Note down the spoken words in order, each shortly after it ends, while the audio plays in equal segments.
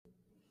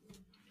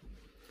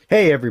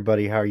Hey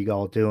everybody, how are you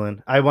all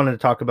doing? I wanted to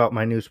talk about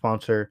my new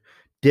sponsor,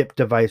 Dip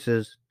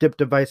Devices. Dip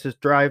Devices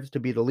strives to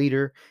be the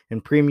leader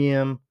in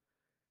premium,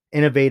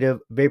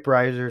 innovative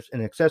vaporizers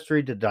and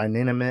accessory to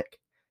dynamic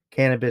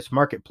cannabis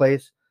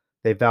marketplace.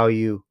 They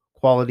value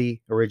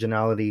quality,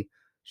 originality,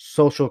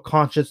 social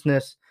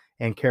consciousness,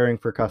 and caring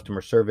for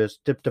customer service.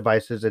 Dip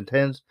Devices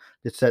intends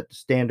to set the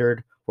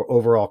standard for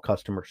overall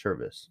customer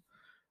service.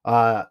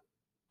 Uh,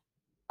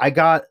 I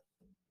got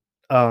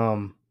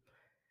um,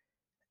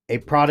 a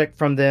product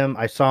from them.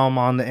 I saw them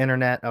on the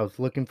internet. I was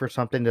looking for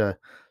something to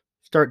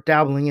start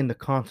dabbling into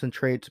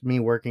concentrates, me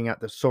working at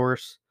the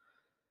source.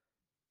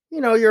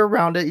 You're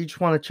around it, you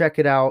just want to check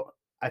it out.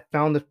 I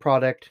found this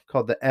product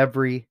called the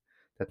Every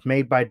that's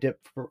made by Dip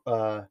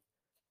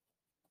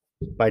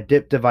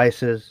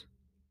Devices.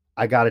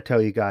 I got to tell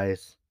you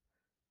guys,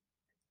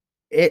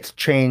 it's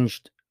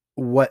changed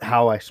what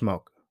how I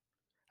smoke.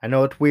 I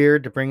know it's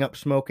weird to bring up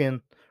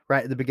smoking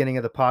right at the beginning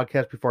of the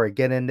podcast before I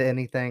get into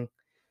anything,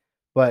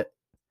 but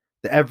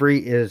the Every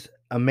is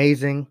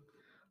amazing.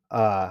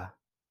 Uh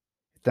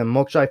the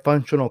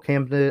multifunctional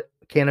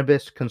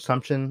cannabis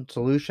consumption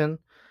solution.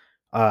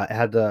 It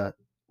had the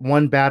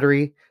one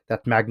battery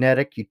that's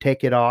magnetic. You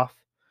take it off.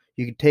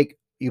 You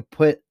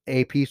put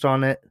a piece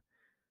on it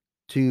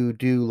to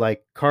do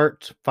like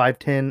carts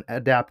 510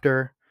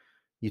 adapter.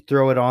 You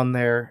throw it on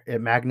there. It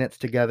magnets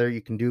together.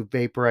 You can do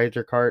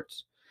vaporizer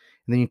carts,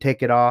 and then you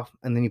take it off,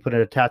 and then you put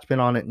an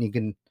attachment on it, and you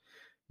can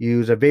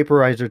use a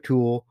vaporizer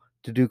tool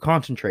to do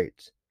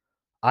concentrates.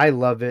 I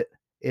love it.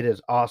 It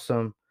is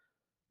awesome.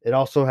 It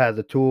also has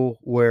a tool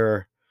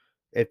where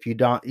if you're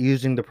not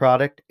using the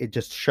product, it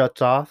just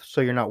shuts off,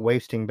 so you're not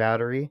wasting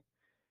battery.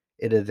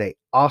 It is a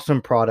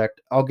awesome product.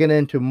 I'll get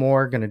into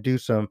more. Going to do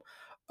some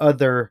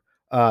other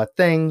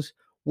things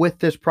with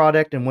this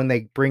product, and when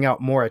they bring out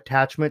more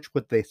attachments,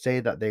 what they say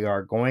that they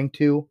are going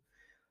to,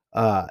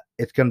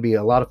 it's going to be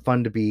a lot of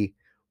fun to be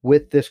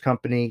with this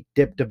company,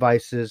 Dip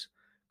Devices.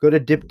 Go to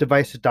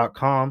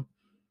dipdevices.com.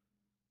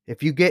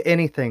 If you get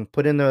anything,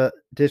 put in the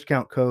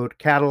discount code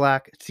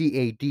Cadillac,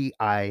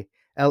 CADILLAC,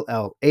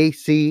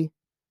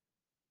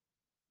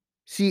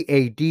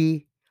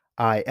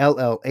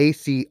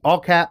 all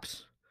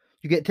caps.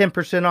 You get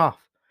 10% off.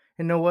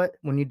 And know what?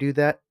 When you do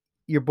that,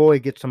 your boy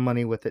gets some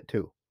money with it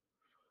too.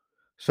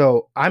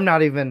 So I'm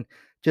not even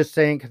just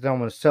saying because I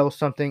want to sell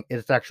something.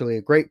 It's actually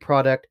a great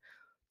product.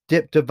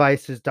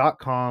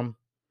 Dipdevices.com.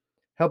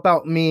 Help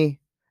out me.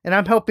 And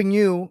I'm helping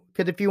you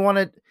because if you want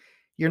to,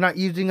 you're not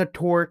using a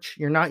torch.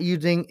 You're not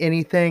using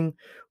anything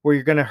where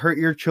you're going to hurt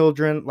your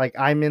children. Like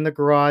I'm in the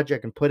garage. I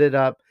can put it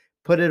up,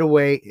 put it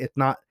away. It's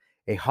not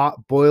a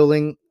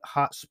boiling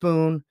hot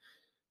spoon.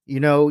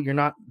 You're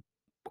not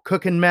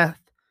cooking meth.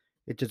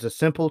 It's just a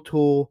simple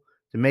tool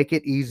to make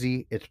it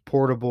easy. It's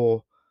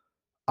portable.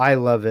 I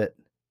love it.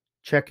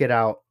 Check it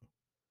out.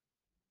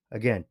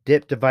 Again,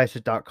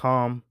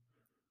 dipdevices.com,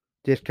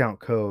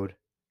 discount code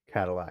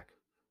Cadillac.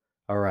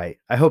 All right.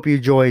 I hope you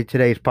enjoyed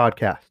today's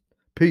podcast.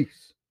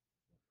 Peace.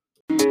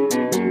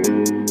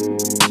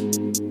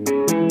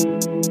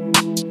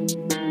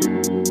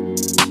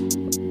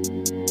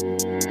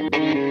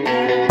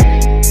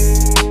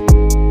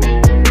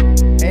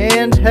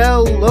 And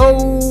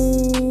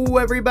hello,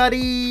 everybody.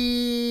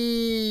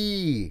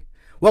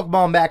 Welcome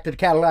on back to the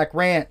Cadillac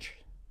Ranch.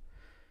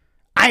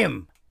 I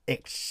am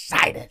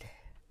excited.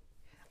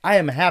 I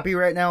am happy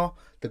right now.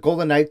 The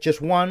Golden Knights just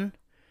won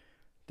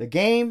the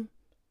game.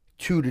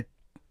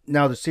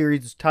 Now the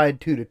series is tied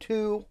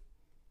 2-2.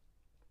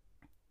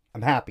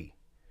 I'm happy.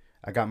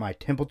 I got my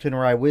Templeton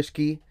Rye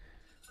whiskey.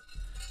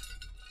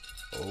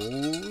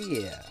 Oh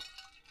yeah.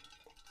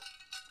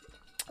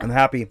 I'm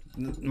happy.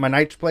 My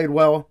Knights played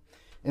well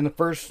in the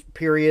first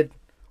period.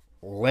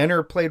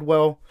 Leonard played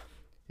well.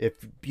 If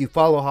you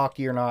follow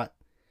hockey or not,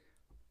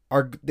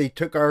 they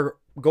took our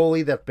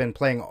goalie that's been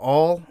playing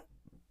all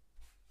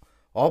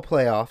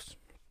playoffs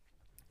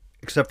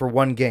except for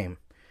one game.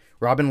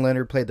 Robin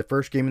Leonard played the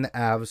first game in the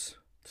Avs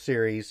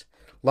series,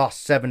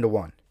 lost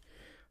 7-1.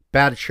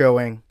 Bad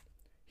showing.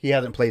 He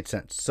hasn't played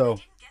since. So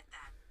Could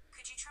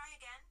you try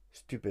again?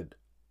 stupid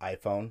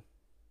iPhone,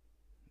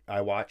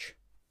 iWatch.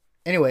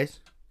 Anyways,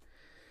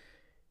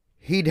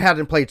 he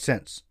hadn't played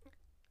since.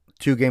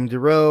 2 games in a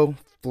row.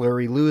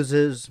 Fleury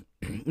loses.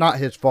 Not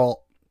his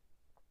fault.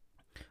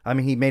 I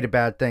mean, he made a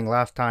bad thing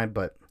last time,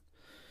 but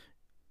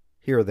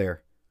here or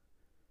there.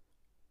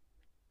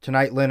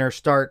 Tonight, Leonard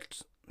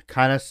starts.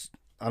 Kind of,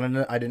 I don't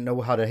know. I didn't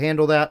know how to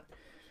handle that.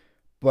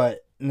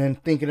 But and then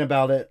thinking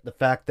about it, the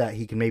fact that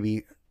he can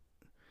maybe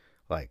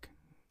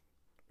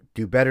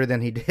do better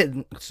than he did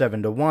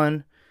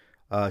 7-1,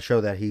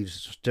 show that he's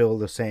still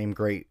the same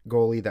great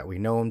goalie that we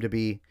know him to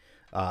be.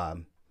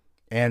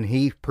 And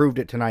he proved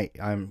it tonight.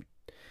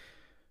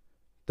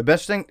 The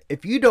best thing,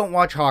 if you don't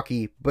watch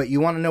hockey, but you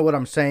want to know what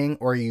I'm saying,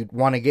 or you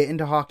want to get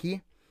into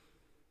hockey,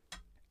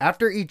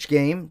 after each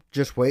game,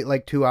 just wait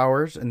like 2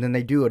 hours, and then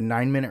they do a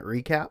 9-minute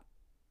recap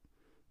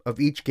of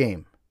each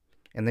game.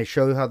 And they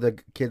show how the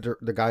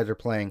guys are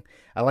playing.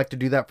 I like to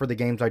do that for the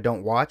games I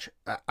don't watch.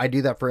 I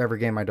do that for every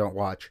game I don't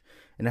watch.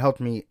 And it helps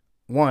me,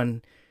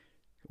 one,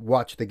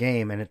 watch the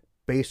game, and it's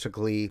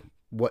basically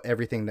what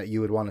everything that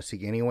you would want to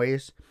see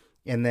anyways.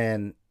 And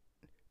then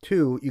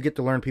two, you get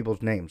to learn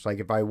people's names. Like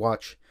if I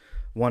watch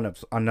one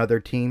of another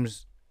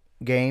team's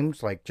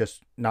games, like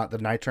just not the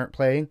Knights aren't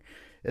playing,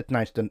 it's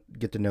nice to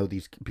get to know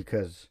these,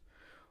 because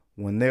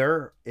when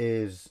there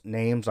is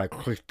names like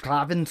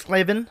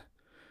Slavin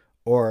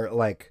or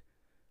like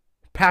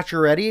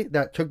Pacioretty,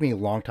 that took me a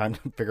long time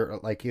to figure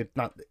out. Like, it's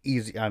not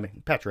easy. I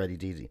mean,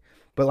 Pacioretty's easy,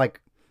 but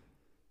like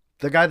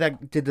the guy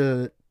that did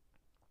the,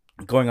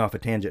 going off a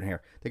tangent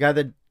here, the guy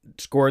that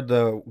scored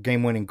the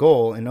game-winning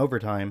goal in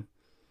overtime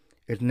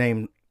is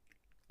named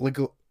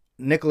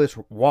Nicolas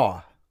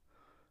Waugh,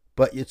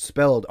 but it's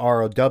spelled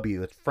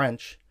R-O-W. It's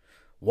French.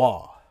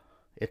 Waugh.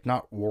 It's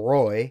not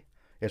Roy.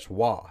 It's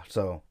Waugh.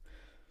 So,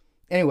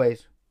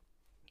 anyways,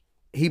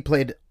 he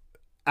played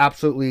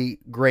absolutely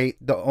great.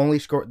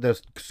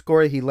 The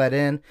score he let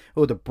in, it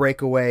was a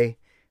breakaway.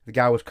 The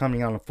guy was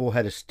coming on a full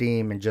head of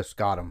steam and just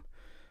got him.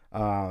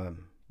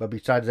 But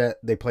besides that,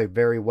 they played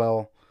very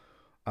well.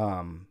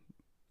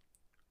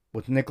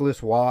 With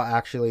Nicolas Waugh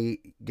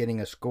actually getting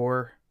a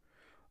score,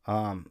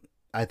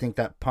 I think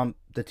that pumped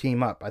the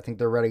team up. I think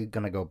they're ready,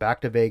 going to go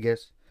back to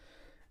Vegas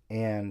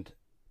and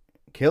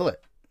kill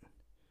it.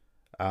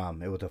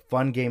 It was a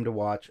fun game to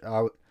watch.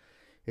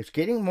 It's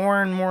getting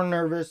more and more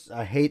nervous.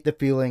 I hate the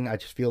feeling. I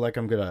just feel like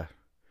I'm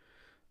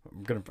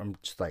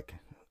just like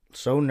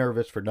so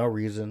nervous for no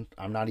reason.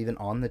 I'm not even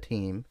on the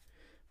team,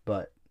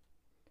 but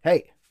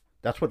hey,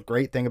 that's what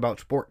great thing about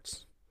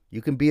sports.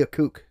 You can be a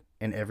kook,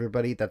 and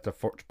everybody that's a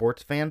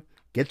sports fan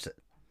gets it.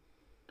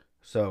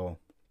 So,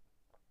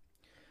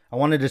 I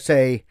wanted to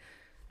say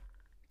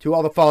to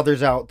all the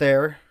fathers out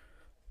there,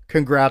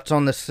 congrats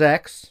on the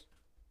sex.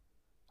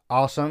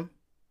 Awesome.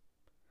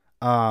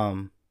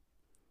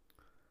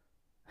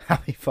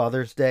 Happy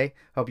Father's Day.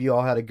 Hope you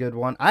all had a good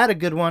one. I had a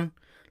good one.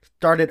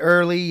 Started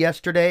early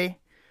yesterday.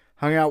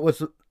 Hung out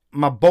with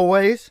my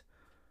boys.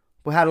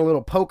 We had a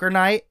little poker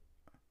night.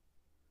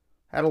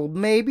 Had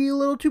maybe a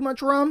little too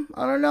much rum.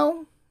 I don't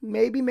know.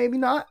 Maybe, maybe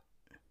not.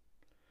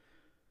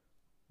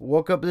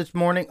 Woke up this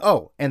morning.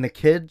 Oh, and the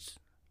kids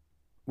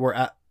were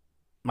at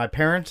my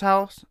parents'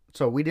 house,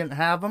 so we didn't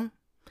have them.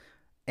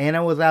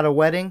 Anna was at a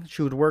wedding.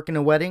 She was working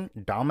a wedding,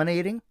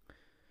 dominating.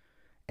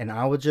 And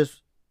I was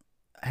just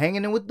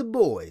hanging in with the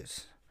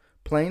boys,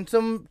 playing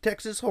some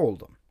Texas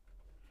Hold'em.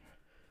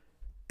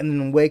 And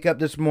then wake up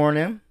this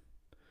morning.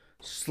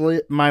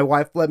 My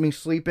wife let me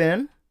sleep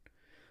in.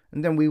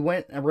 And then we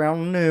went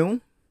around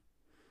noon.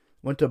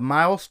 Went to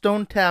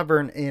Milestone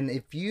Tavern. And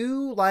if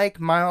you like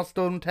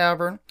Milestone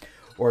Tavern,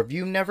 or if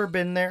you've never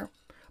been there,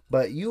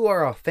 but you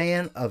are a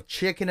fan of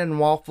chicken and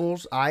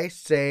waffles, I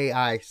say,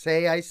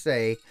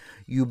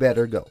 you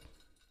better go.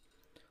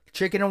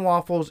 Chicken and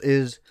waffles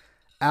is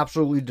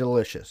absolutely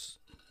delicious.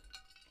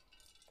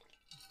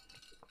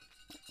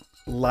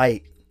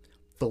 Light,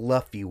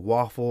 fluffy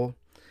waffle.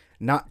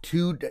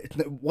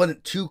 It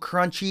wasn't too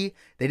crunchy.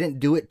 They didn't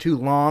do it too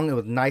long. It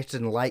was nice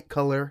and light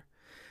color.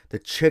 The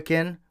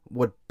chicken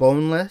was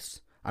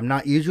boneless. I'm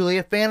not usually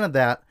a fan of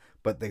that,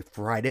 but they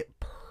fried it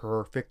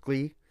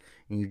perfectly.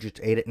 And you just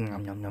ate it.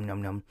 Nom, nom, nom,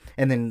 nom, nom.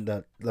 And then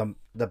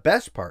the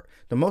best part,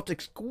 the most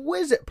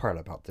exquisite part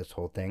about this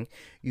whole thing,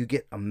 you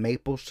get a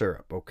maple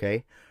syrup,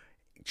 okay?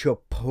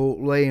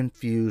 Chipotle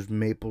infused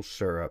maple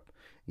syrup.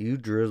 You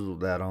drizzle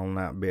that on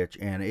that bitch,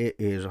 and it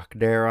is,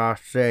 dare I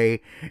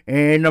say,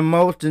 and the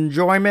most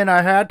enjoyment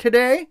I had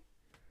today.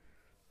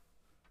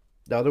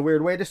 That was a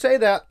weird way to say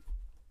that.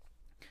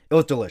 It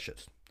was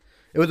delicious.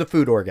 It was a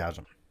food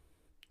orgasm.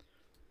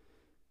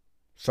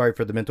 Sorry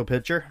for the mental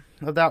picture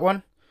of that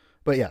one,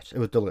 but yes, it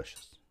was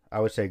delicious.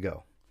 I would say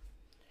go.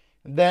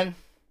 And then,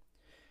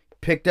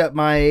 picked up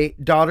my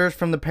daughters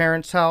from the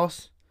parents'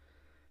 house.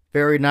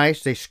 Very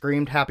nice. They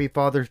screamed Happy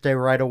Father's Day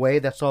right away.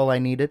 That's all I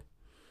needed.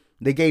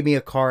 They gave me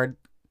a card.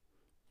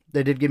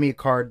 They did give me a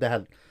card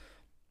that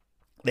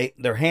had,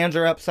 their hands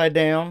are upside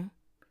down.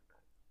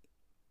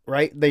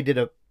 Right? They did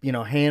a,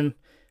 hand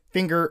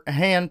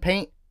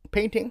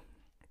painting.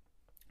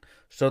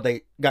 So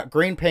they got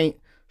green paint,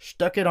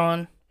 stuck it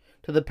on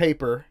to the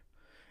paper,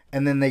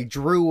 and then they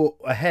drew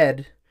a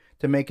head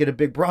to make it a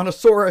big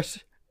brontosaurus.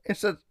 It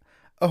said,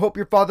 I hope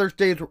your Father's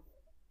Day is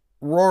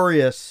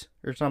glorious,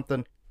 or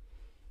something.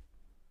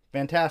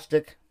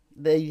 Fantastic.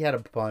 They had a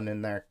pun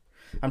in there.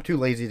 I'm too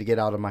lazy to get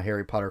out of my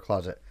Harry Potter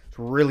closet. It's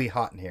really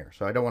hot in here,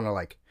 so I don't want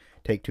to,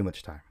 take too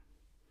much time.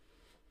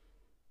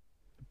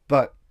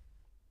 But,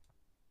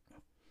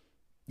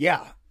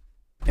 yeah.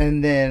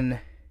 And then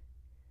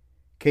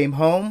came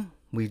home.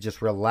 We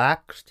just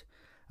relaxed.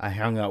 I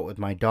hung out with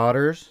my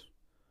daughters.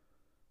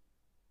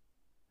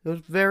 It was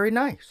very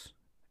nice.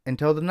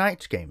 Until the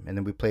Knights game. And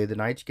then we played the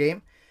Knights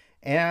game.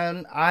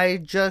 And I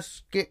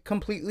just get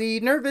completely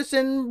nervous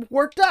and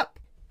worked up.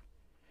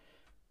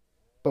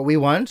 But we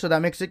won, so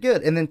that makes it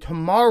good. And then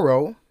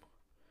tomorrow,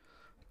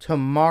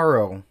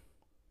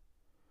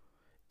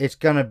 it's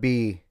going to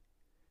be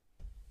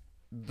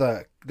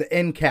the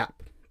end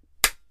cap.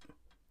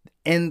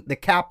 And the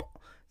cap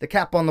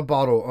on the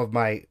bottle of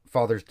my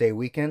Father's Day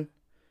weekend.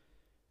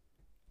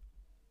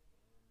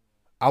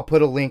 I'll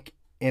put a link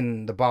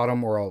in the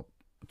bottom, or I'll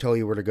tell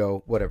you where to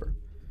go, whatever.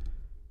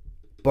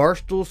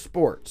 Barstool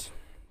Sports,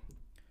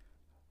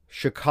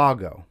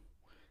 Chicago.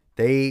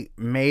 They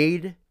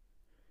made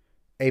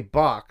a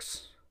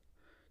box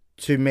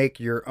to make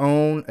your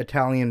own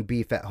Italian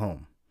beef at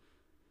home.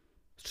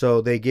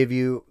 So they give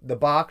you the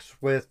box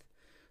with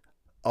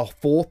a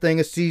full thing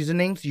of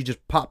seasonings. You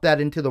just pop that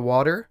into the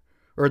water,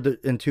 or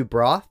into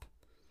broth,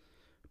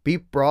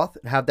 beef broth,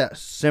 have that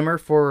simmer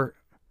for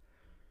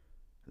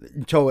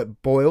until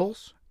it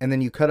boils, and then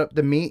you cut up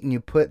the meat and you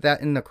put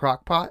that in the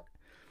crock pot.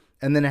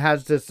 And then it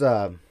has this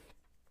the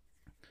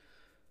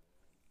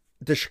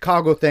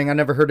Chicago thing. I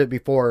never heard it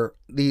before,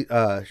 the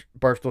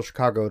Barstool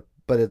Chicago,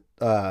 but it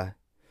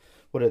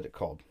what is it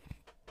called?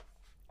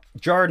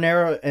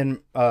 Giardiniera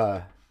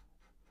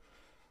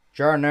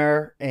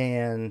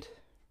and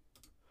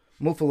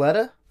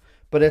muffaletta,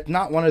 but it's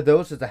not one of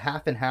those. It's a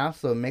half and half,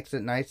 so it makes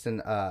it nice,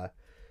 and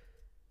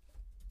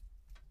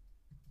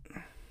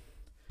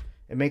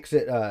it makes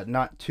it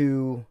not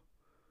too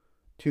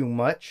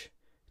much.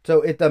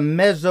 So it's a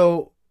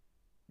mezzo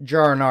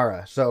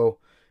giardiniera. So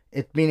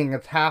it's meaning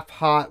it's half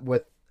hot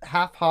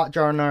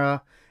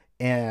giardiniera,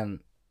 and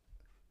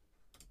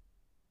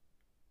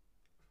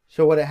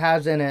so what it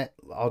has in it,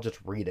 I'll just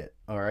read it.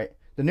 All right.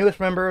 The newest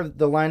member of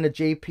the line of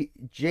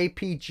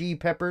JPG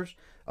peppers,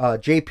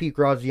 JP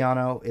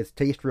Graziano, is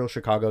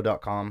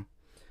TasteRealChicago.com.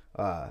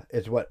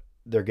 Is what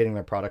they're getting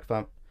their product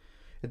from.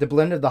 It's a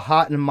blend of the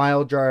hot and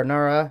mild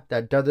giardiniera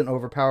that doesn't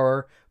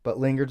overpower but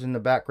lingers in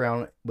the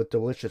background with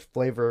delicious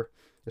flavor.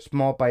 A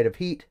small bite of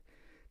heat,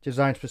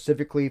 designed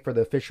specifically for the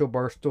official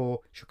Barstool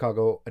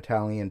Chicago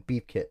Italian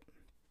beef kit.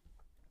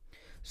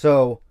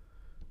 So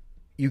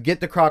you get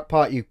the crock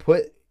pot, you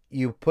put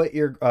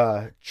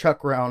your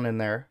chuck round in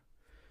there,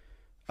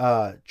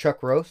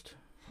 chuck roast.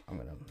 I'm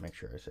gonna make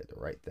sure I say the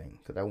right thing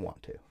because I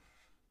want to.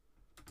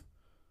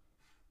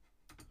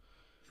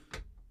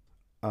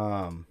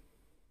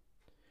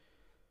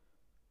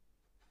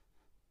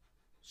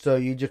 So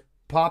you just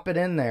pop it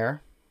in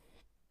there.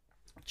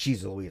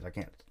 Jeez Louise, I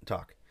can't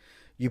talk.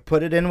 You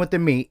put it in with the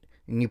meat,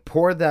 and you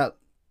pour that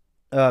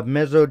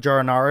mezzo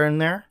giardiniera in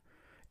there,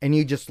 and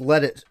you just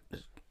let it.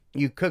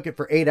 You cook it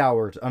for 8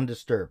 hours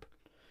undisturbed.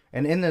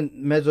 And in the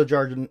mezzo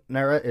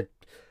giardiniera, it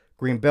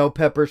green bell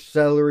peppers,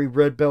 celery,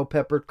 red bell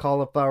pepper,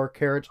 cauliflower,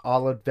 carrots,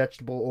 olive,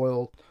 vegetable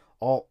oil,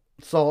 all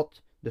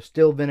salt,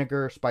 distilled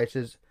vinegar,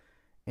 spices,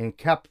 and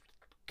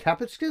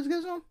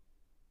capsicum.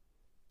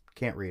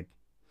 Can't read.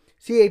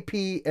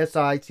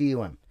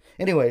 CAPSICUM.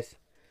 Anyways,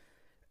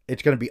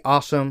 it's going to be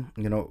awesome.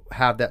 I'm going to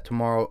have that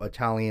tomorrow.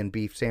 Italian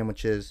beef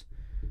sandwiches.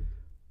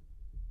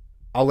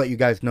 I'll let you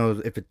guys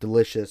know if it's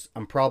delicious.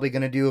 I'm probably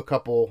going to do a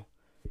couple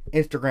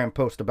Instagram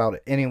posts about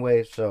it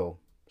anyway. So,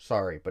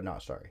 sorry, but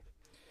not sorry.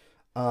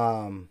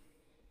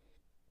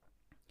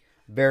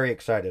 Very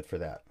excited for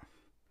that.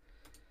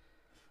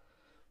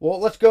 Well,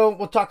 let's go.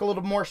 We'll talk a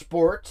little more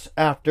sports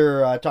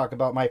after I talk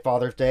about my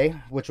Father's Day,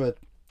 which was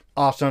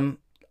awesome.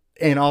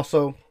 And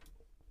also,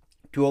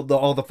 to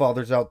all the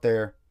fathers out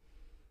there,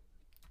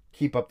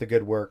 keep up the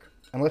good work.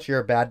 Unless you're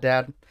a bad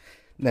dad,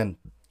 then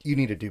you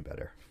need to do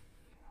better.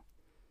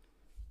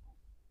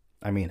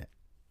 I mean it.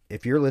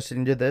 If you're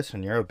listening to this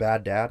and you're a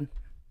bad dad,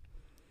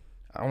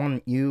 I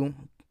want you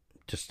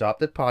to stop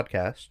the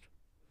podcast.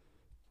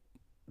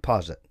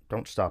 Pause it.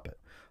 Don't stop it.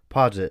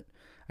 Pause it.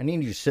 I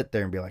need you to sit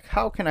there and be like,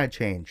 how can I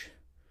change?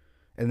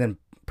 And then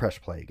press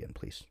play again,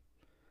 please.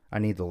 I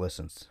need the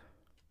listens.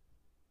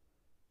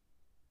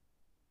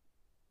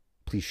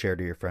 Please share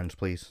to your friends,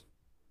 please.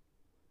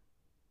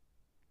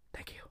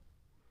 Thank you.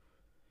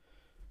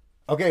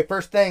 Okay,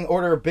 first thing,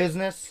 order of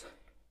business.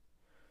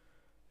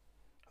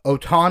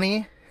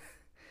 Ohtani.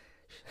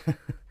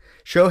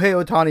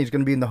 Shohei Ohtani is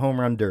going to be in the home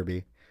run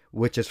derby,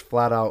 which is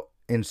flat out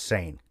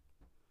insane.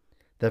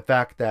 The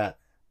fact that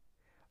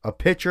a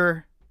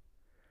pitcher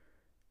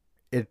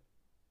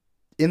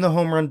in the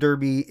home run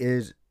derby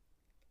is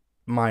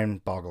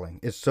mind-boggling.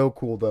 It's so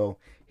cool, though.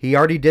 He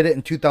already did it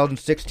in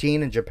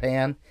 2016 in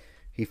Japan.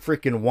 He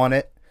freaking won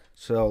it.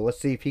 So let's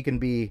see if he can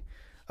be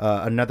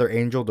another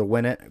Angel to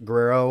win it.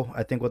 Guerrero,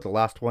 I think, was the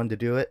last one to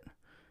do it.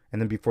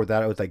 And then before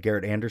that, it was like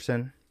Garrett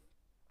Anderson.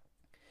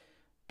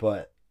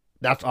 But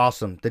that's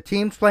awesome. The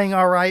team's playing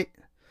all right.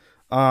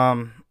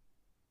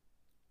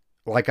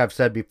 Like I've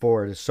said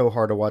before, it is so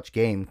hard to watch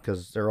games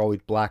because they're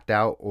always blacked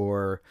out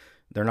or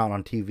they're not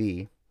on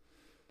TV.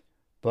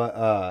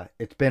 But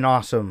it's been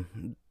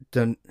awesome.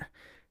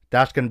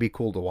 That's going to be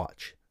cool to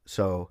watch.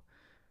 So,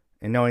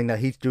 and knowing that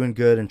he's doing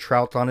good and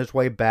Trout's on his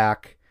way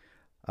back.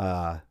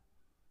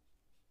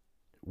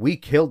 We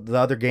killed the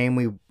other game.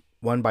 We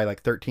won by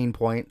like 13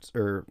 points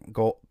or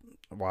goal.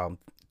 Wow,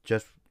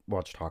 just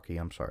watched hockey.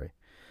 I'm sorry.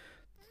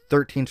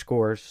 13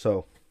 scores.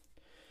 So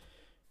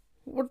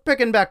we're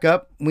picking back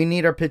up. We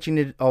need our pitching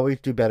to always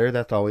do better.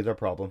 That's always our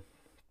problem.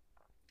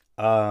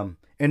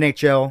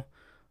 NHL,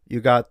 you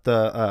got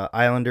the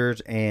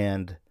Islanders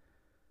and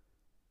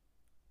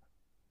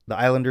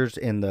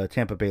the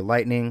Tampa Bay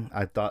Lightning.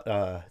 I thought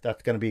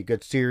that's going to be a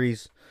good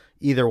series.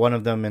 Either one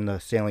of them in the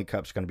Stanley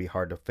Cup is going to be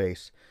hard to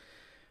face.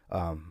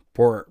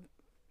 For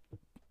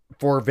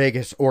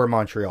Vegas or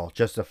Montreal.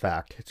 Just a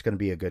fact. It's going to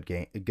be a good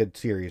game, a good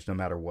series, no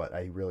matter what.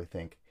 I really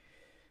think.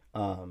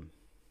 Um,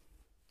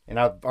 and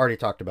I've already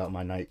talked about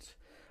my Knights.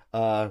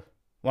 Want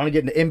to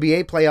get into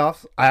NBA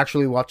playoffs? I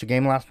actually watched a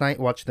game last night.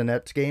 Watched the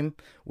Nets game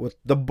with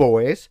the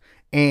boys,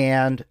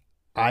 and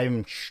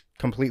I'm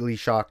completely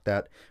shocked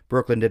that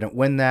Brooklyn didn't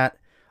win that.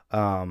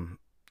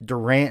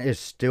 Durant is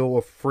still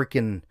a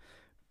freaking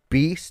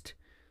beast,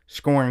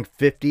 scoring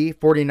 50,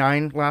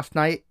 49 last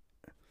night.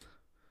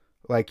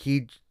 Like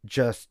he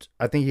just,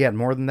 I think he had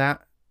more than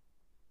that.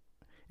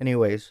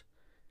 Anyways,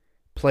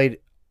 played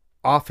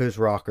off his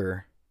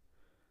rocker.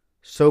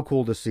 So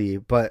cool to see,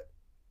 but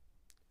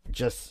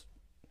just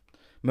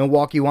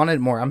Milwaukee wanted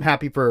more. I'm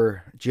happy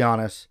for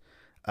Giannis.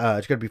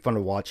 It's gonna be fun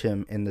to watch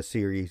him in the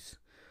series,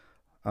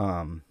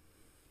 in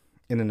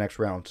the next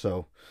round.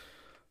 So,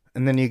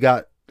 and then you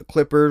got the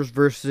Clippers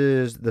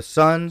versus the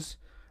Suns.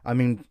 I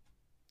mean,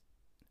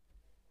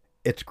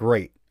 it's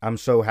great. I'm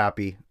so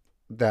happy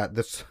that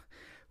this.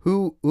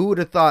 Who would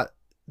have thought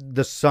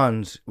the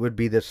Suns would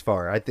be this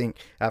far? I think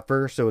at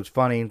first it was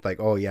funny, like,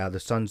 oh yeah, the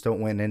Suns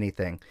don't win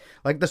anything.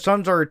 Like the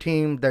Suns are a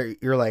team that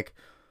you're like,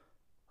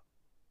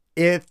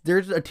 if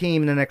there's a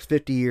team in the next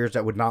 50 years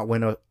that would not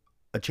win a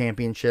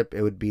championship,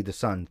 it would be the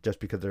Suns, just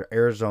because they're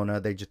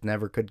Arizona. They just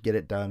never could get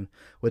it done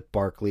with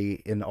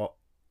Barkley.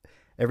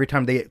 Every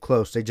time they get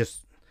close, they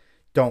just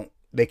don't.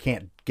 They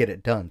can't get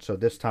it done. So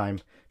this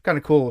time, kind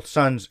of cool.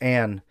 Suns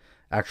and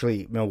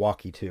actually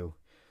Milwaukee too.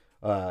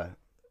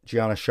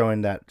 Giannis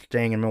showing that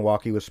staying in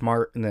Milwaukee was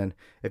smart, and then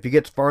if he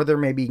gets farther,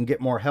 maybe he can get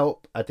more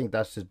help. I think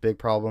that's his big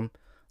problem.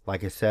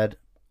 Like I said,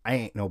 I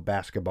ain't no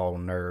basketball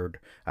nerd.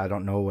 I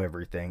don't know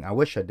everything. I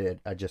wish I did.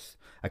 I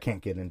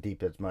can't get in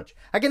deep as much.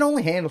 I can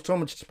only handle so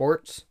much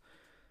sports.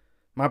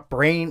 My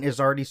brain is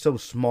already so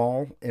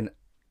small and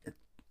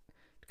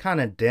kind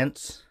of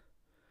dense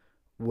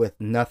with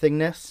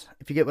nothingness,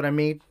 if you get what I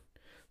mean.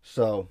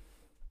 So,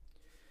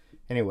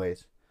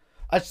 anyways,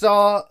 I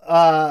saw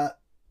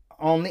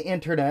on the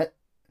internet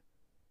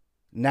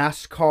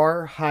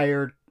NASCAR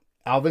hired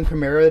Alvin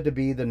Kamara to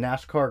be the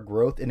NASCAR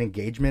growth and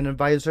engagement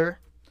advisor.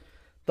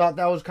 Thought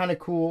that was kind of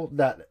cool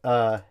that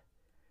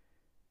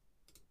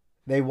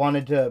they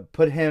wanted to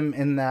put him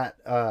in that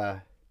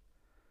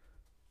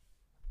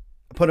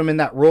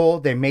role.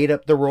 They made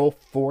up the role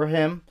for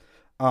him.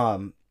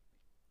 I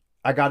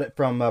got it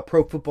from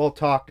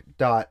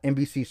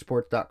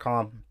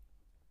profootballtalk.nbcsports.com.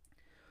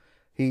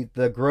 He's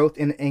the growth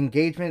and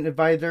engagement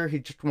advisor. He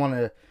just want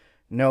to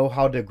know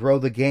how to grow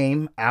the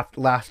game.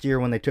 After last year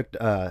when they took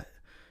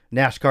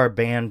NASCAR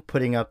banned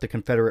putting up the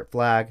Confederate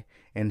flag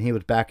and he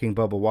was backing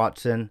Bubba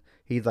Watson,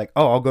 he's like,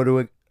 oh, I'll go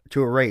to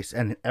a race.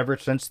 And ever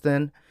since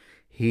then,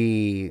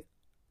 he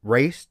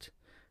raced.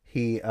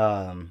 He'd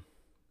been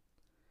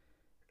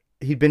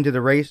to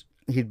the race.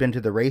 He'd been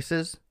to the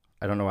races.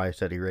 I don't know why I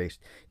said he raced.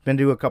 He's been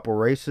to a couple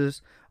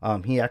races.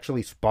 He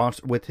actually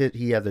sponsored with it.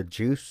 He has a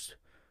juice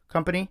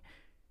company,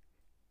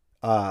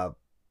 or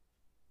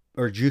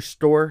juice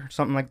store,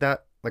 something like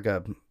that, like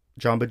a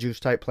Jamba Juice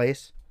type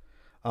place.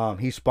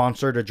 He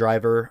sponsored a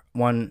driver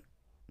one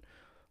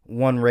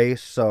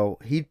race, so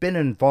he'd been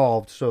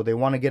involved. So they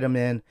want to get him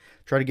in,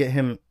 try to get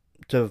him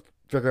to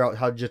figure out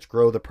how to just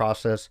grow the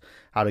process,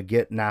 how to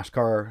get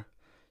NASCAR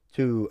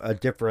to a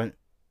different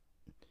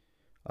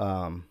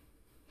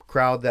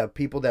crowd, that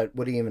people that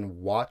wouldn't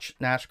even watch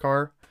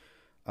NASCAR.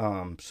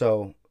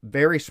 So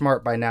very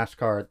smart by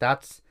NASCAR.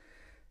 That's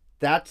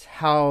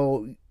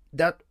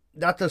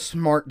a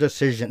smart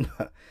decision.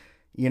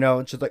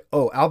 It's just like,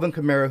 oh, Alvin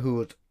Kamara,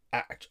 who is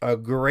a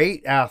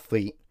great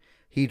athlete.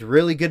 He's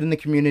really good in the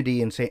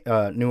community in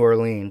New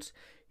Orleans.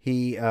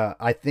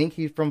 I think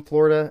he's from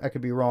Florida. I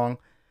could be wrong.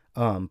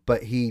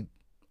 But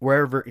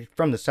wherever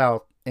from the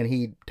South, and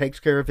he takes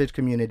care of his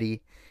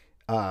community.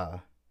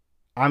 I'm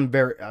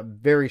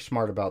very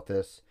smart about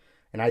this,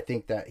 and I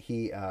think that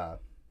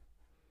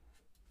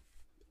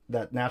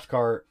that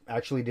NASCAR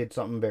actually did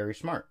something very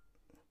smart.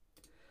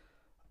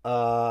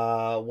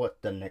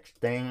 What the next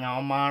thing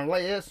on my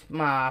list,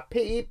 my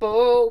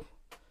people?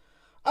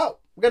 Oh,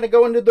 we're gonna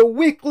go into the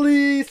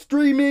weekly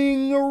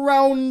streaming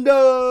roundup.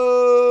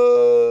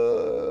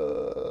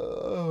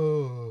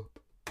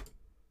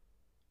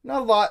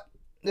 Not a lot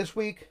this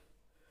week.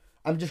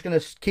 I'm just gonna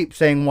keep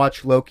saying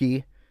watch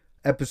Loki.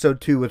 Episode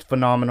 2 was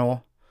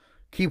phenomenal.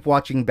 Keep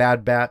watching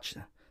Bad Batch.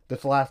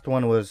 This last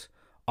one was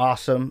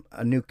awesome.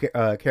 A new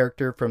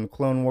character from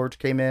Clone Wars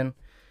came in.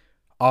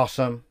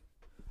 Awesome.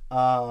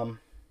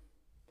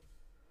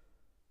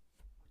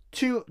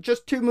 Two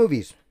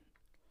movies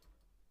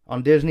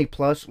on Disney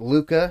Plus.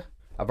 Luca.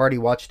 I've already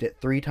watched it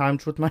 3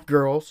 times with my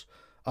girls.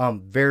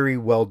 Very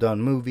well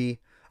done movie.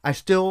 I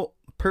still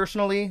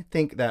personally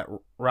think that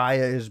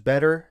Raya is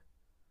better,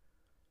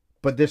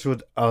 but this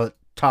was a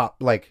top,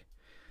 like,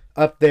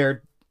 up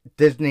there.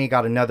 Disney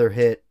got another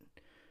hit.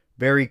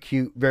 Very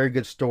cute, very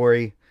good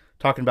story.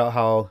 Talking about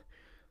how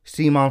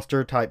sea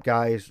monster type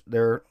guys,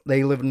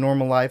 they live a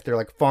normal life. They're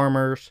like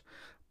farmers,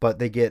 but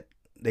they get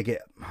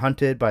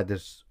hunted by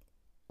this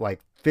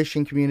like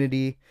fishing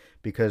community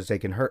because they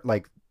can hurt,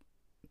 like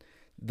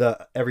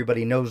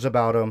everybody knows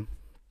about them,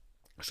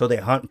 so they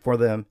hunt for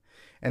them.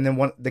 And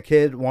then the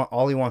kid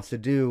all he wants to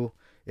do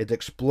is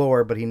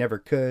explore, but he never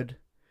could.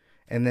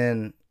 And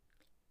then,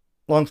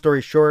 long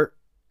story short,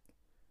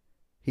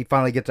 he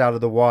finally gets out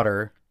of the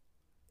water,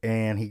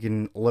 and he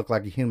can look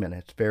like a human.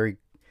 It's very,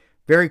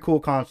 very cool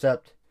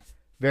concept,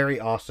 very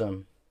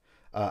awesome.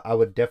 I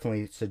would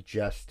definitely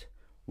suggest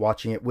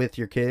watching it with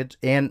your kids,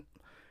 and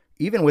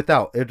even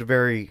without. It's a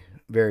very,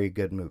 very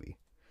good movie.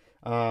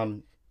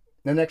 The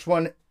next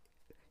one,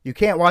 you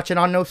can't watch it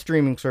on no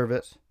streaming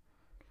service.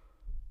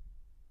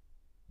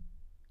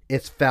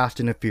 It's Fast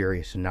and the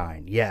Furious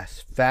 9.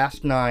 Yes,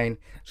 Fast 9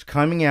 is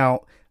coming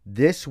out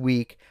this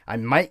week. I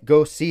might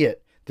go see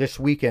it this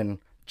weekend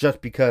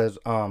just because,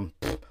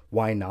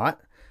 why not?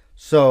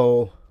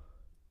 So,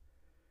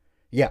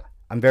 yeah,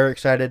 I'm very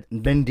excited.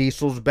 Vin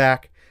Diesel's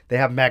back. They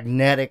have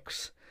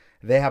magnetics.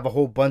 They have a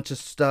whole bunch of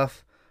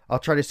stuff. I'll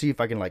try to see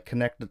if I can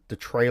connect the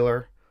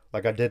trailer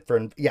like I did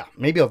for... Yeah,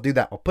 maybe I'll do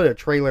that. I'll put a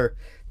trailer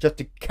just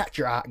to catch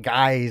your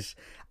guys'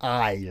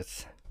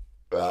 eyes.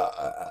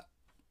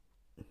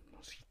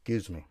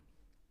 Excuse me.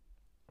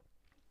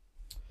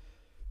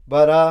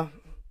 But,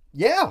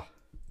 yeah.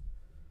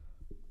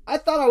 I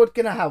thought I was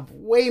going to have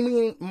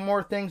way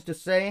more things to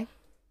say.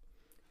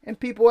 And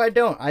people, I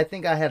don't. I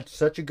think I had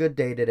such a good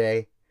day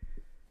today.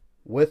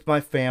 With my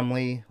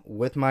family,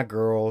 with my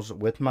girls,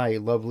 with my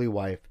lovely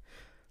wife.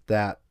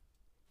 That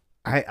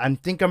I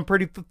think I'm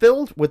pretty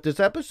fulfilled with this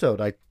episode.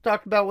 I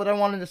talked about what I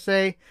wanted to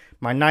say.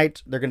 My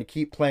Knights, they're going to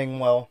keep playing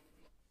well.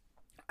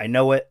 I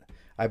know it.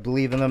 I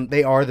believe in them.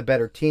 They are the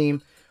better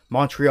team.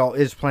 Montreal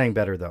is playing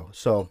better, though.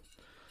 So,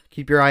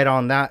 keep your eye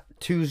on that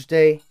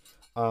Tuesday.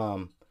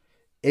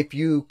 If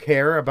you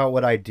care about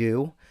what I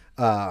do,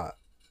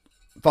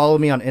 follow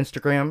me on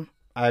Instagram.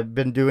 I've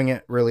been doing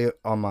it really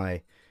on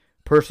my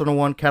personal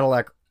one,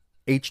 Cadillac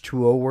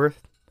H2O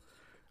Worth.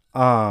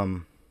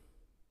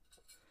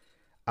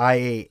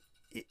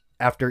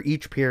 After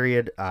each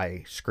period,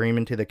 I scream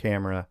into the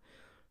camera.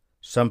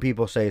 Some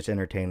people say it's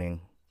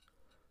entertaining.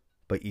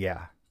 But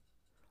yeah.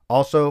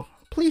 Also,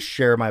 please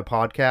share my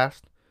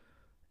podcast.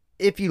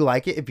 If you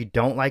like it, if you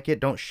don't like it,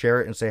 don't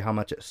share it and say how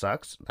much it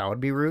sucks. That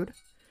would be rude.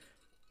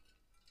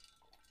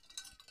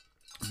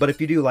 But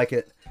if you do like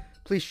it,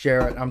 please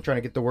share it. I'm trying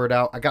to get the word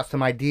out. I got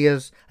some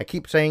ideas. I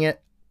keep saying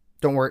it.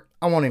 Don't worry.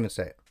 I won't even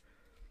say it.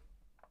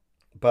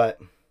 But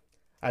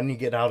I need to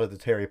get out of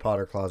the Harry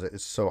Potter closet.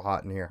 It's so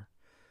hot in here.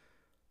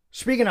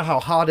 Speaking of how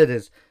hot it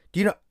is, do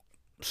you know...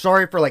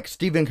 Sorry for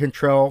Stephen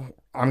Control.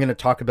 I'm going to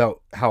talk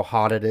about how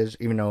hot it is,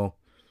 even though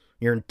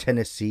you're in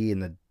Tennessee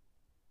and the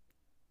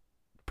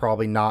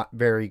probably not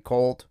very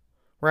cold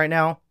right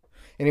now.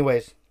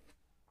 Anyways,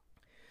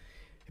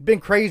 it's been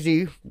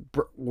crazy.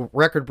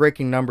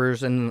 Record-breaking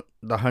numbers in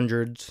the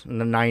hundreds, in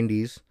the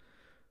 90s.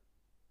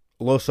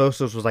 Los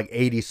Osos was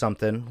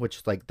 80-something, which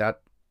is that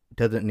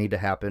doesn't need to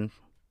happen.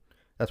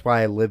 That's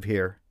why I live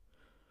here.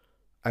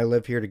 I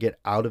live here to get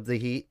out of the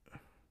heat.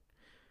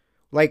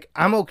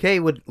 I'm okay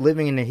with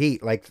living in the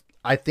heat.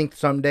 I think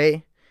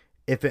someday,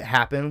 if it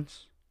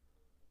happens,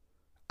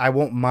 I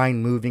won't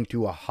mind moving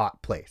to a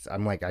hot place.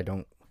 I'm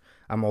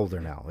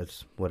older now.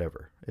 It's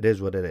whatever. It is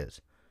what it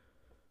is.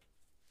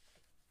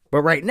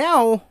 But right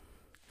now,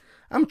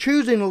 I'm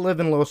choosing to live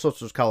in Los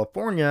Osos,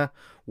 California,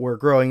 where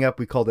growing up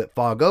we called it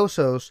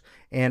Fogosos,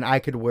 and I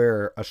could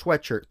wear a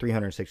sweatshirt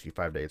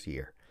 365 days a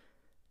year.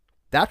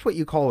 That's what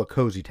you call a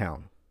cozy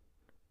town.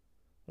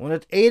 When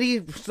it's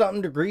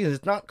 80-something degrees,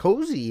 it's not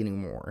cozy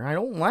anymore. I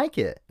don't like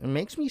it. It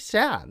makes me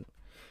sad.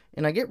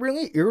 And I get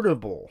really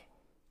irritable.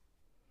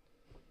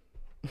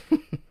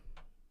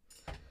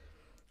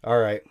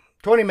 Alright.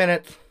 20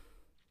 minutes.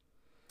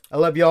 I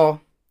love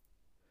y'all.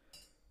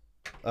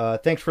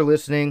 Thanks for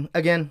listening.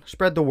 Again,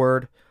 spread the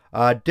word.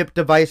 Dip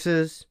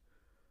Devices.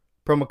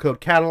 Promo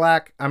code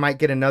Cadillac. I might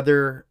get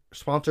another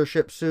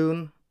sponsorship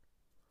soon.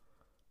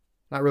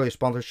 Not really a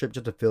sponsorship,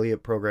 just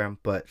affiliate program.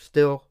 But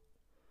still.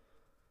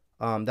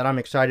 That I'm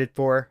excited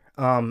for.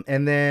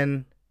 And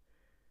then,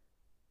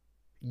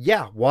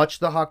 yeah, watch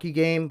the hockey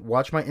game.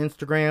 Watch my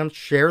Instagram.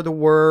 Share the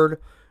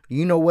word.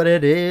 You know what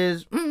it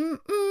is.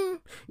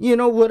 You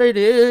know what it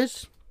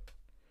is.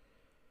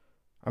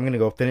 I'm going to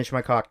go finish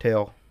my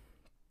cocktail.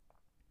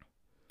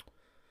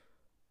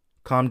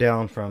 Calm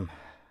down from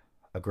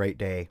a great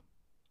day.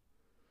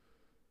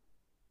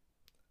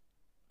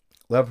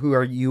 Love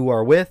who you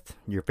are with.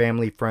 Your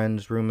family,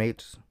 friends,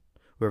 roommates,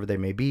 whoever they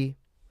may be.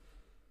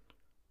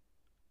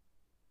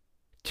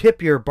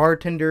 Tip your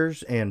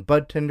bartenders and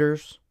bud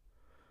tenders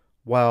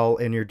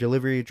and your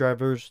delivery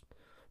drivers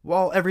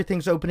while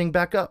everything's opening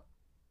back up.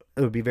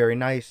 It would be very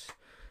nice.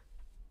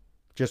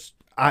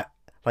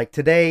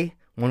 Today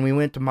when we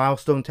went to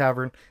Milestone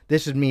Tavern,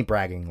 this is me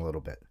bragging a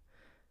little bit.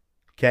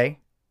 Okay?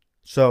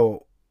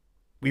 So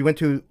we went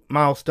to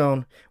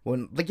Milestone.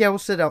 We'll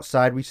sit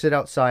outside. We sit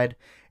outside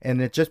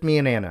and it's just me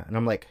and Anna. And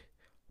I'm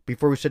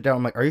before we sit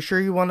down, I'm are you sure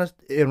you want us?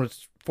 It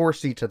was 4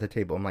 seats at the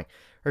table. I'm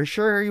are you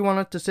sure you want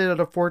us to sit at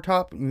a 4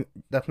 top?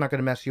 That's not going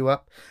to mess you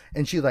up.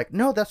 And she's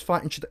no, that's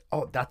fine. And she's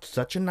oh, that's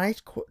such a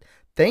nice quote.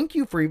 Thank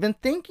you for even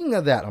thinking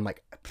of that. I'm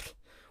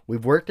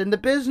We've worked in the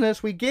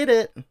business. We get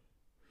it.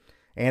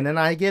 Ann and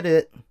I get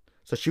it.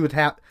 So she would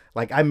have,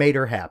 like, I made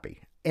her happy.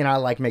 And I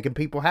like making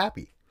people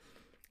happy.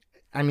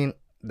 I mean,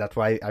 that's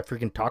why I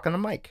freaking talk on the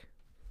mic.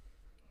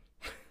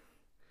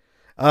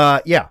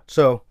 Yeah,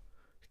 so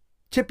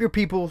tip your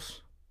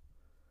peoples.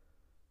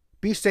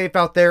 Be safe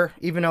out there,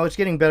 even though it's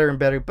getting better and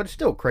better, but it's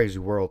still a crazy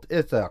world.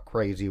 It's a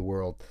crazy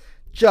world.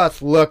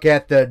 Just look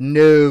at the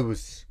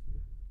news.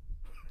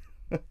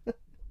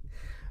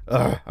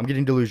 I'm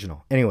getting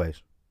delusional.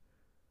 Anyways.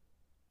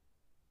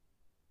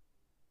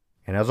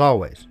 And as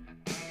always,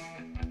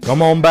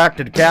 come on back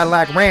to the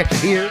Cadillac Ranch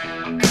here.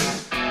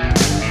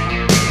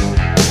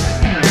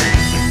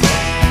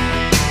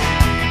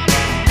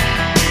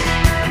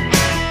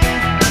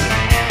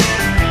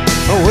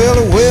 Well,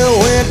 the well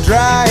went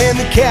dry and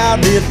the cow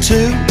did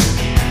too.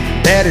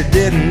 Daddy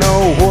didn't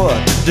know what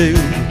to do.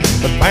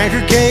 The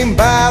banker came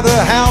by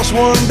the house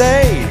one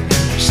day,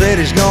 said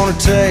he's gonna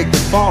take the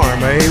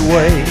farm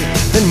away.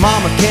 Then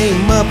Mama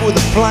came up with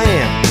a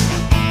plan.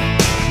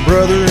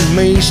 Brother and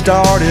me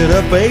started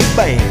up a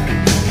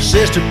band.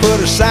 Sister put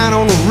a sign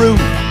on the roof.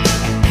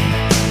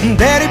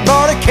 Daddy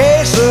bought a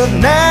case of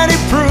 90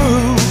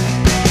 proof.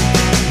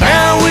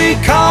 Now we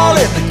call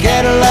it the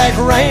Cadillac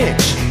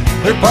Ranch.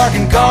 They're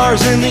parking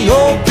cars in the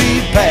old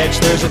pea patch.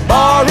 There's a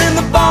bar in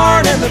the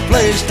barn and the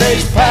place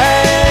stays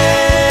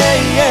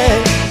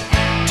packed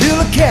till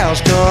the cows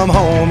come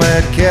home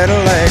at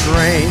Cadillac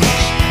Ranch.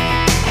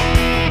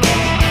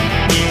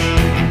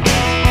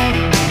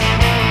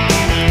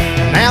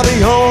 Now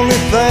the only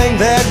thing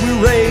that we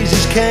raise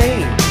is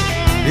cane.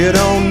 You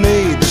don't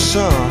need the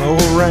sun or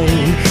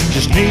rain,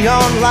 just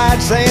neon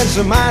lights and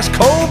some ice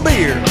cold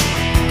beer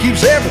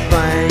keeps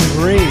everything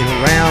green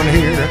around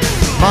here.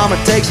 Mama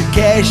takes the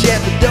cash at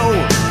the door.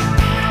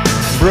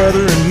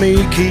 Brother and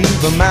me keep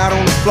them out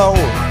on the floor.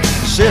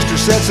 Sister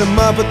sets them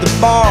up at the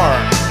bar.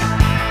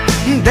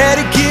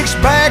 Daddy kicks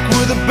back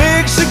with a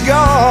big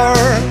cigar.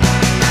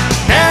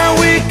 Now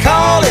we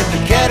call it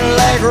the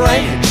Cadillac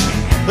Ranch.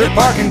 They're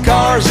parking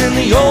cars in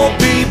the old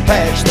pea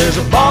patch. There's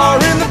a bar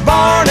in the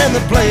barn and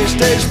the place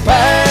stays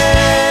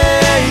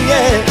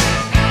packed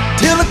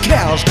till the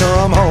cows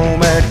come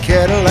home at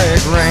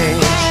Cadillac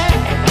Ranch.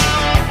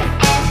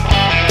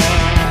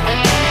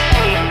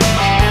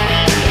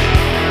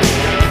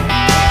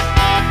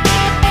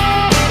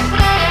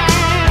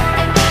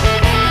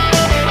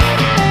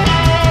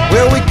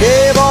 Well, we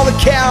gave all the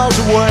cows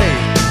away,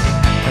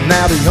 and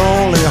now the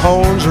only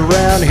horns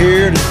around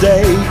here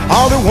today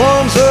are the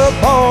ones up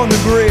on the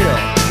grill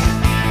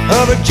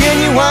of a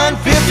genuine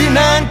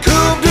 59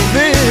 Coupe de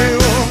Ville.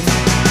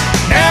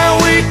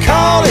 Now we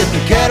call it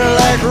the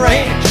Cadillac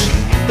Ranch.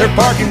 They're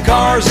parking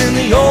cars in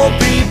the old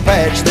pea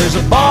patch. There's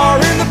a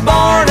bar in the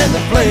barn and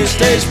the place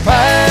stays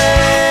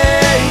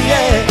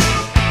packed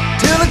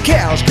till the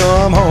cows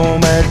come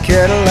home at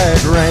Cadillac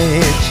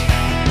Ranch.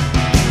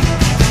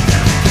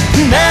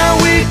 Now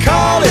we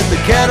call it the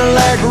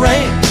Cadillac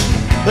Ranch.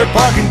 They're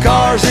parking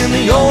cars in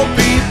the old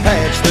pea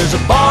patch. There's a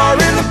bar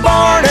in the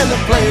barn and the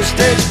place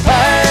stays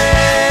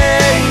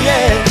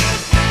packed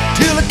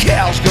till the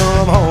cows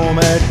come home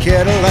at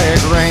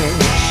Cadillac Ranch.